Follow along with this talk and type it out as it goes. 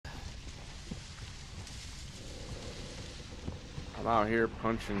I'm out here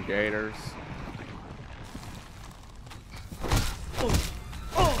punching gators.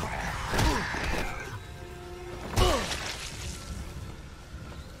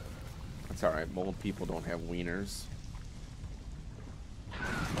 That's alright, mold people don't have wieners.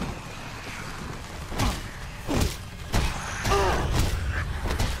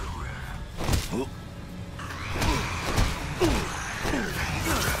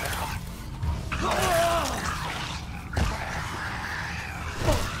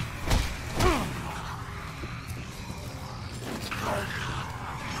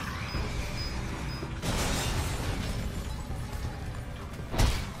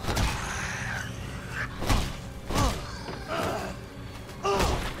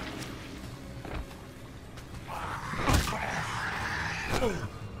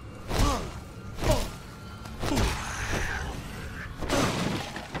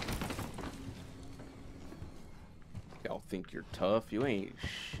 Y'all think you're tough? You ain't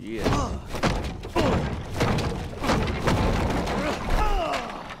shit. Get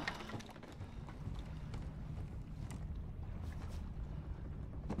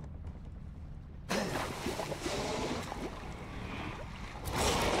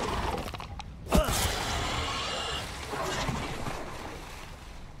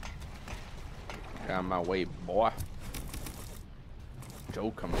out of my way, boy.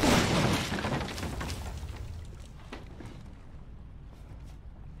 Joe coming.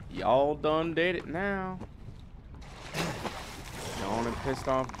 Y'all done did it now. Gone and pissed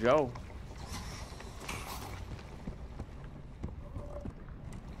off Joe.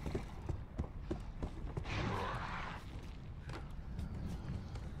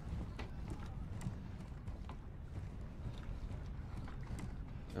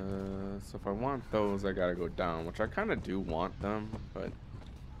 So if I want those, I gotta go down, which I kind of do want them, but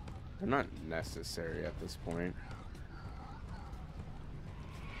they're not necessary at this point.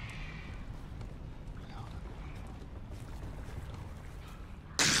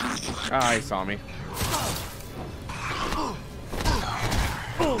 Ah, he saw me.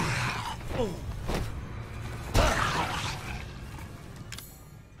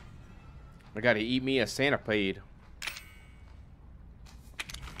 I gotta eat me a centipede.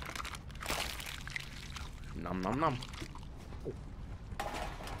 Nom nom nom.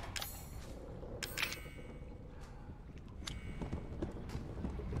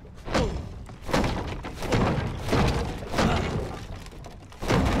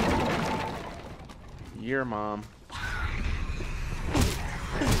 Your mom.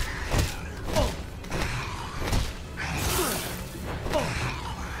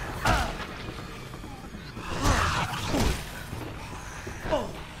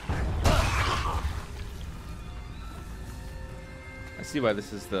 I see why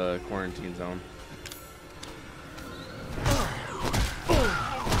this is the quarantine zone.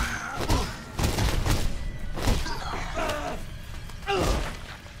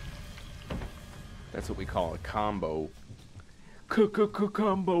 That's what we call a combo.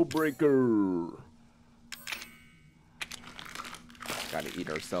 Combo breaker. Gotta eat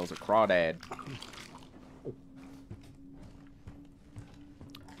ourselves a crawdad.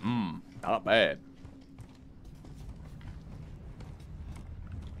 Not bad.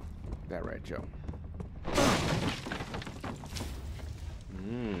 That right, Joe?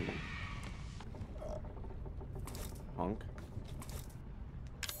 Punk.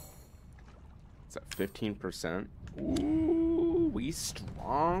 It's at 15%. Ooh, we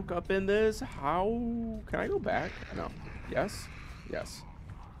strong up in this. How can I go back? No. Yes. Yes.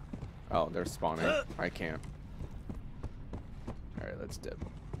 Oh, they're spawning. I can't. All right, let's dip.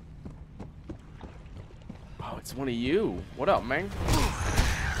 Oh, it's one of you. What up, man?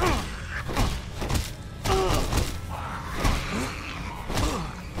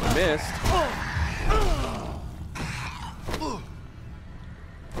 Missed.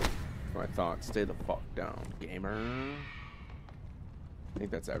 I thought. Stay the fuck down, gamer. I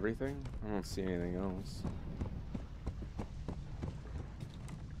think that's everything. I don't see anything else.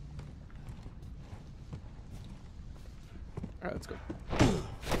 All right, let's go.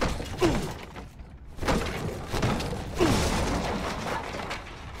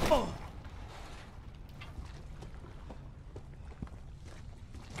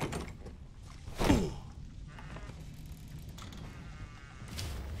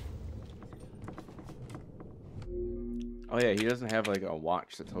 Oh yeah, he doesn't have like a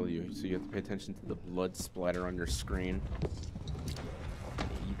watch that tells you, so you have to pay attention to the blood splatter on your screen.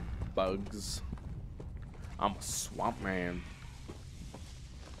 Eat bugs. I'm a swamp man.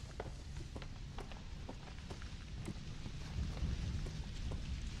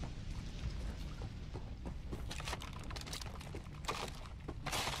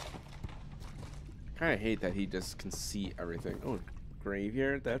 Kind of hate that he just can see everything. Oh,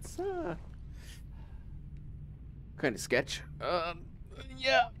 graveyard. That's kind of sketch.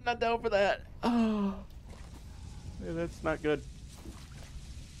 Yeah, not down for that. Oh, yeah, that's not good.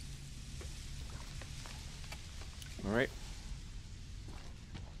 All right.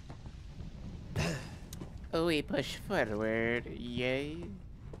 Oh, we push forward. Yay.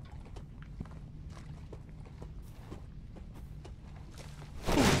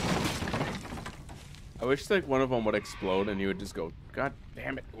 I wish like one of them would explode and you would just go, God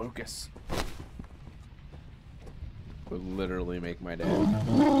damn it, Lucas. Would literally make my day. Out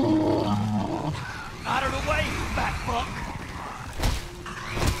of the way, you fat fuck!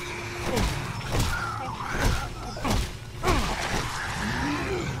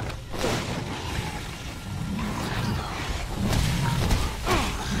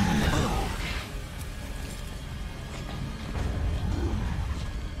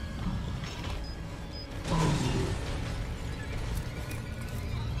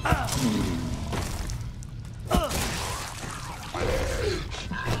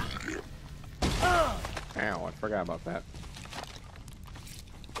 Ow, I forgot about that.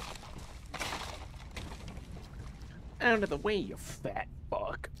 Out of the way, you fat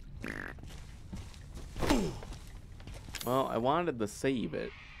fuck. Well, I wanted to save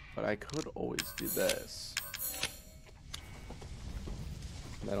it, but I could always do this.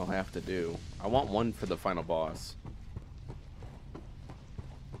 That I'll have to do. I want one for the final boss.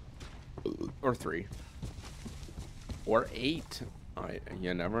 Or 3. Or 8.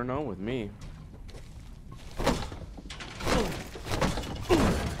 You never know with me.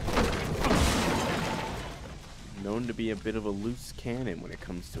 Known to be a bit of a loose cannon when it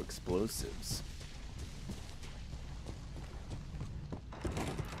comes to explosives.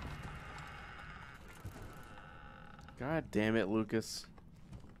 God damn it, Lucas.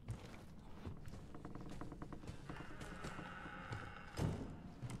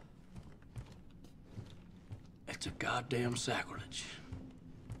 It's a goddamn sacrilege.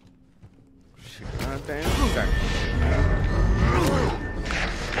 Goddamn sacrilege.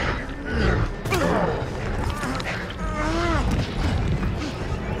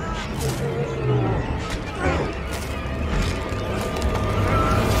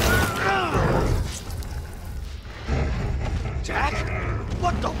 Jack?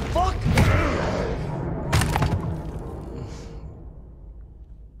 What the fuck?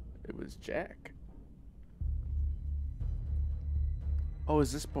 It was Jack. Oh,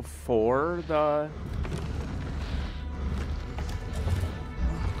 is this before the...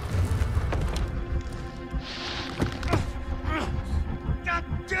 God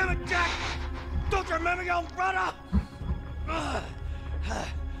damn it, Jack! Don't you remember your brother?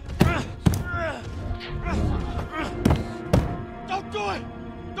 Don't do it!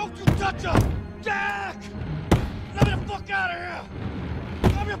 Don't you touch her! Jack! Let me the fuck out of here!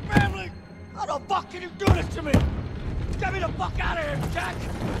 I'm your family! How the fuck can you do this to me? Get me the fuck out of here, Jack!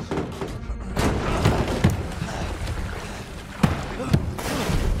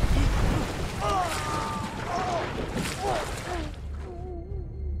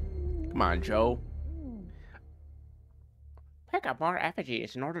 Come on, Joe. Pick up more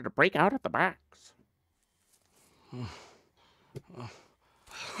effigies in order to break out of the box. I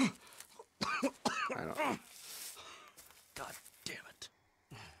don't know. God damn it.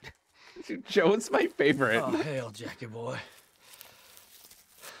 Joe's my favorite. Oh, hell, Jackie boy.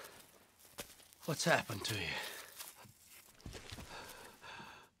 What's happened to you?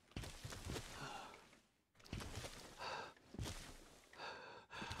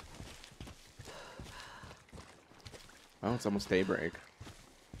 Oh, it's almost daybreak.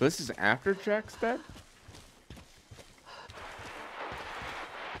 This is after Jack's bed?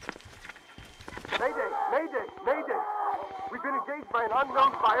 Mayday! Mayday! Mayday! We've been engaged by an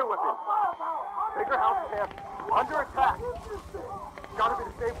unknown bioweapon. Baker House camp, under attack. Gotta be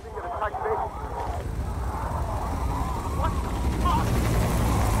the same thing that attacked me. What the fuck?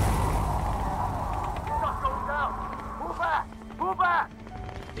 Stuff going down! Pull back! Pull back!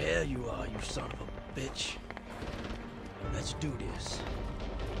 There you are, you son of a bitch. Let's do this.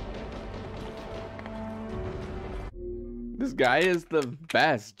 This guy is the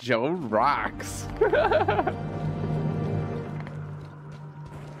best. Joe rocks.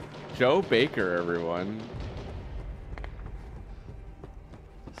 Joe Baker, everyone.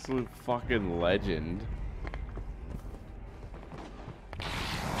 Absolute fucking legend.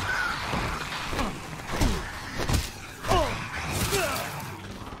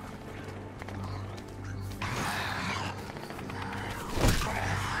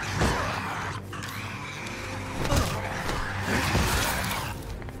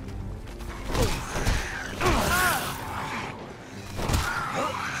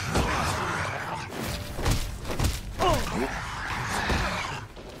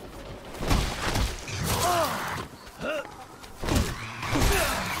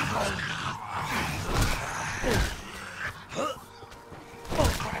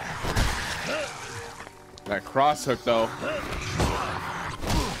 cross hook though.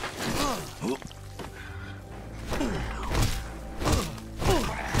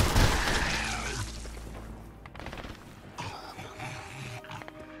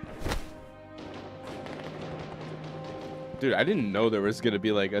 Dude, I didn't know there was gonna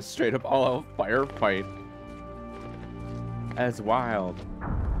be like a straight up all-out firefight. That's wild.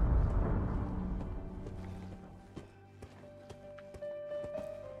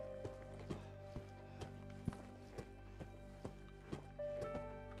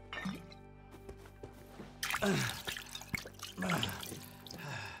 Oh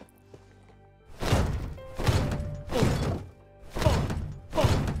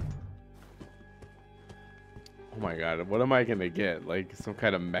my god, what am I gonna get? Like some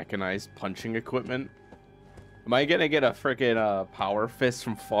kind of mechanized punching equipment? Am I gonna get a freaking power fist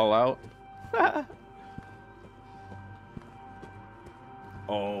from Fallout?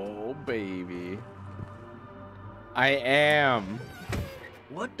 Oh baby, I am.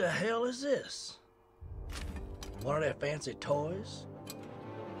 What the hell is this? One of their fancy toys?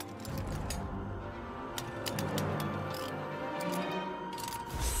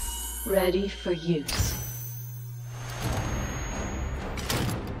 Ready for use.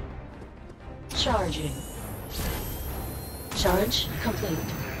 Charging. Charge complete.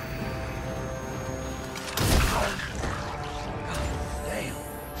 Damn.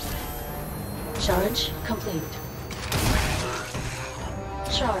 Charge complete.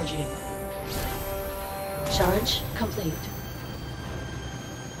 Charging. Charge complete.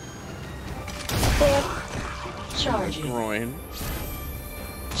 Charging. Groin.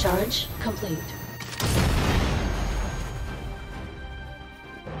 Charge complete.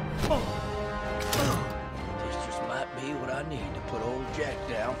 This just might be what I need to put old Jack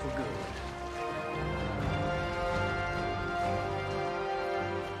down for good.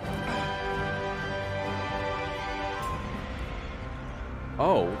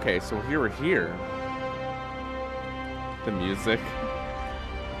 Oh, okay, so we're here. The music.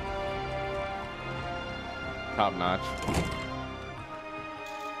 Top notch.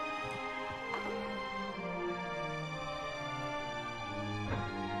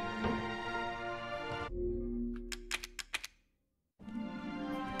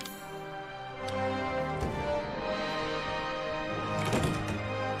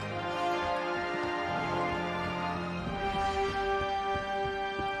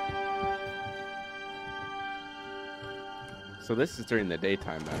 So this is during the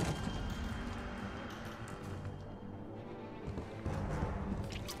daytime then.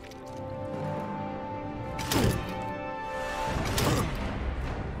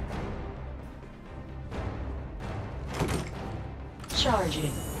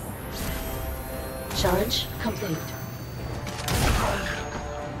 Charging. Charge complete.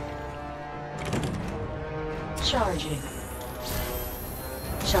 Charging.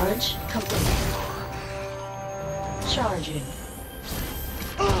 Charge complete. Charging.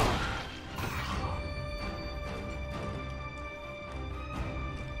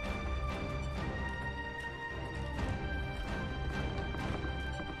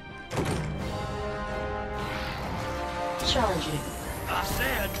 Charging. I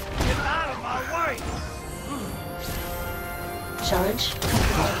said, get out of my way! Charge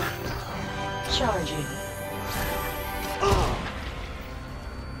complete. Charging.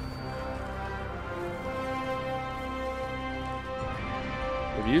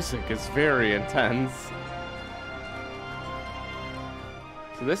 The music is very intense.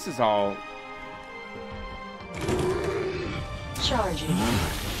 So this is all... Charging.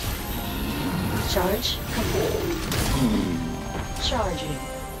 Charge complete. Charging.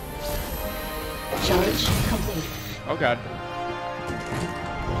 Charge complete. Oh god.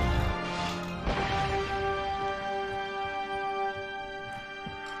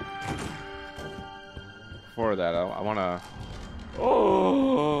 Before that, I wanna...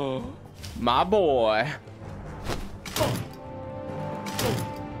 Oh, my boy.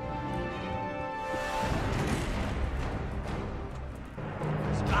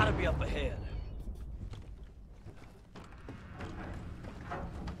 It's gotta be up ahead.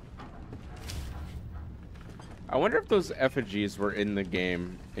 I wonder if those effigies were in the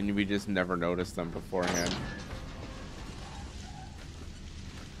game and we just never noticed them beforehand.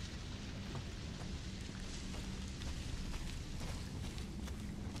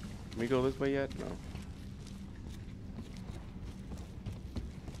 Can we go this way yet? No.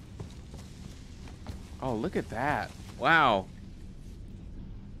 Oh, look at that. Wow.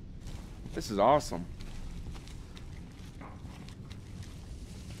 This is awesome.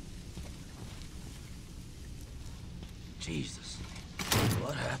 Jesus,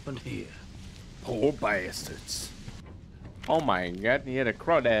 what happened here? Poor bastards. Oh my god, he had a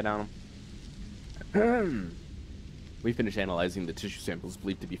crawdad on him. We finished analyzing the tissue samples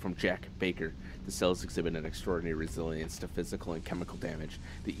believed to be from Jack Baker. The cells exhibit an extraordinary resilience to physical and chemical damage.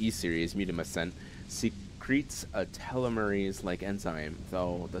 The E-series mutamescent secretes a telomerase-like enzyme,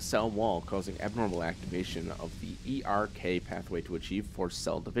 though the cell wall causing abnormal activation of the ERK pathway to achieve forced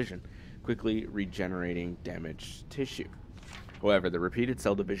cell division, quickly regenerating damaged tissue. However, the repeated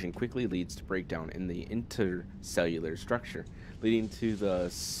cell division quickly leads to breakdown in the intercellular structure, leading to the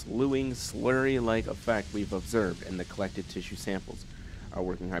slewing, slurry-like effect we've observed in the collected tissue samples. Our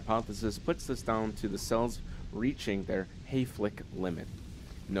working hypothesis puts this down to the cells reaching their Hayflick limit.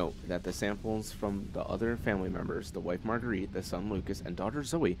 Note that the samples from the other family members, the wife Marguerite, the son Lucas, and daughter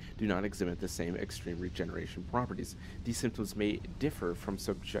Zoe, do not exhibit the same extreme regeneration properties. These symptoms may differ from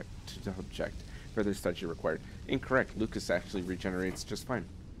subject to subject. Further study required. Incorrect. Lucas actually regenerates just fine.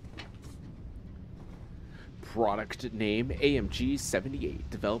 Product name AMG-78,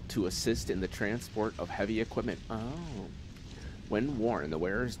 developed to assist in the transport of heavy equipment. Oh. When worn, the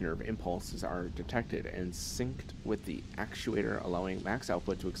wearer's nerve impulses are detected and synced with the actuator, allowing max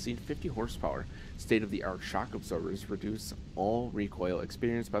output to exceed 50 horsepower. State-of-the-art shock absorbers reduce all recoil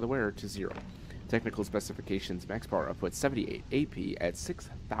experienced by the wearer to 0. Technical specifications: max power output 78 AP at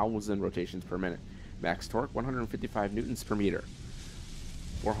 6,000 rotations per minute. Max torque 155 newtons per meter.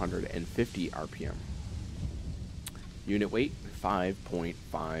 450 RPM. Unit weight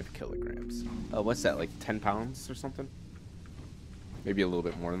 5.5 kilograms. What's that, like 10 pounds or something? Maybe a little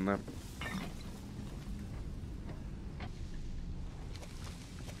bit more than that.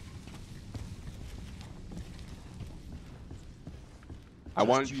 I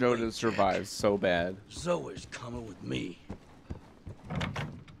want Joe to survive so bad. Zoe's coming with me.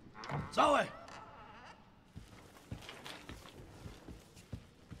 Zoe!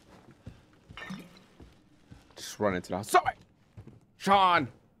 Just run into the house. Zoe! Sean!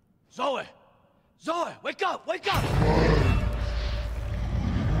 Zoe! Zoe, wake up! Wake up!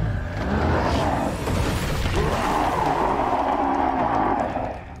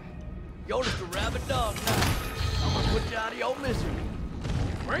 You're just a rabid dog now. I'm gonna put you out of your misery.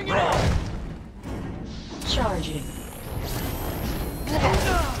 Bring it on! Charging.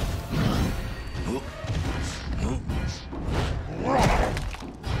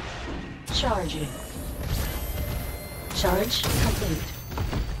 Charging. Charge complete.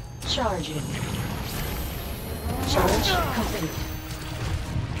 Charging. Charge complete.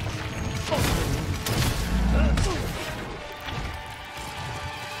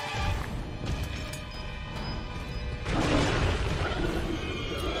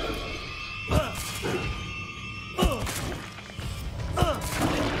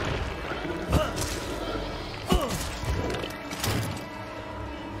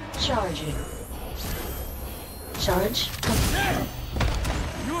 Charging. Charge complete.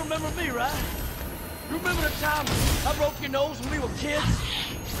 You remember me, right? You remember the time I broke your nose when we were kids?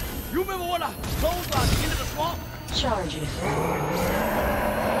 You remember when I clotheslined you into the swamp? Charging.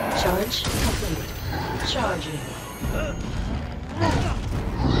 Charge complete. Charging.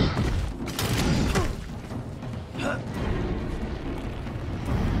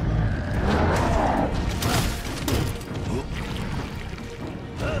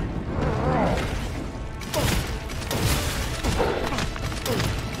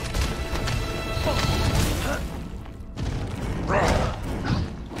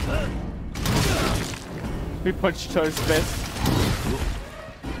 We punched each other's fist.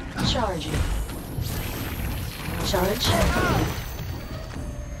 Charging. Charge complete.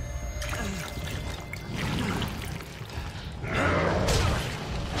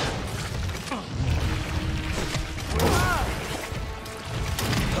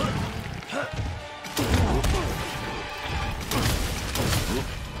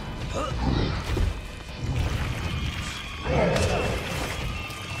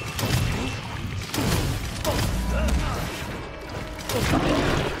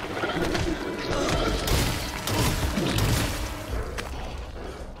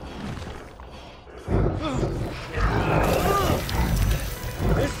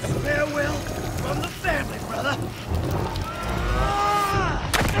 It's a farewell from the family, brother.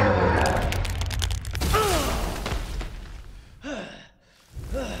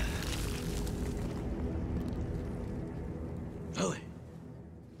 Zoe.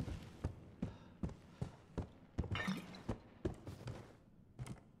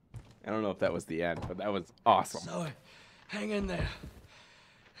 I don't know if that was the end, but that was awesome. Zoe, hang in there.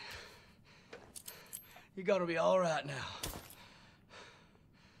 You're gonna be all right now.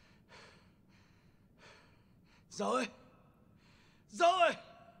 Zoe? Zoe!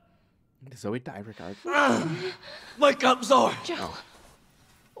 Zoe died regardless. Wake up, Zoe. Joe,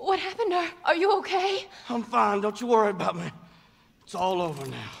 what happened to her? Are you okay? I'm fine. Don't you worry about me. It's all over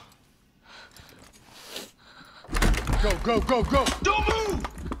now. Go, go, go, go! Don't move!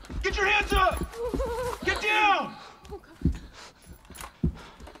 Get your hands up! Get down!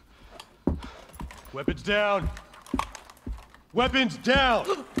 Weapons down! Weapons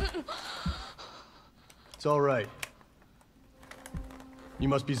down! It's all right. You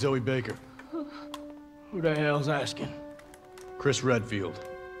must be Zoe Baker. Who the hell's asking? Chris Redfield.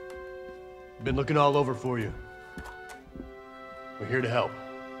 Been looking all over for you. We're here to help.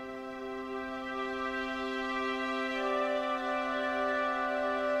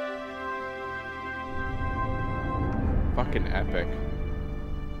 Fucking epic.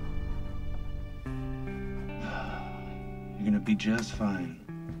 You're gonna be just fine.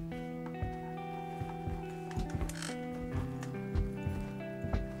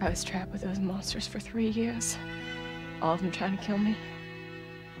 I was trapped with those monsters for 3 years. All of them trying to kill me.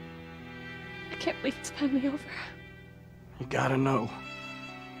 I can't believe it's finally over. You gotta know.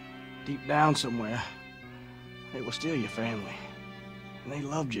 Deep down somewhere, they were still your family. And they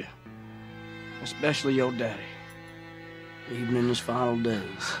loved you. Especially your daddy. Even in his final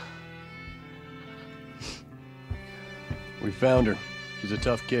days. We found her. She's a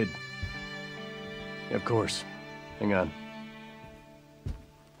tough kid. Yeah, of course. Hang on.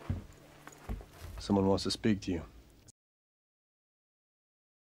 Someone wants to speak to you.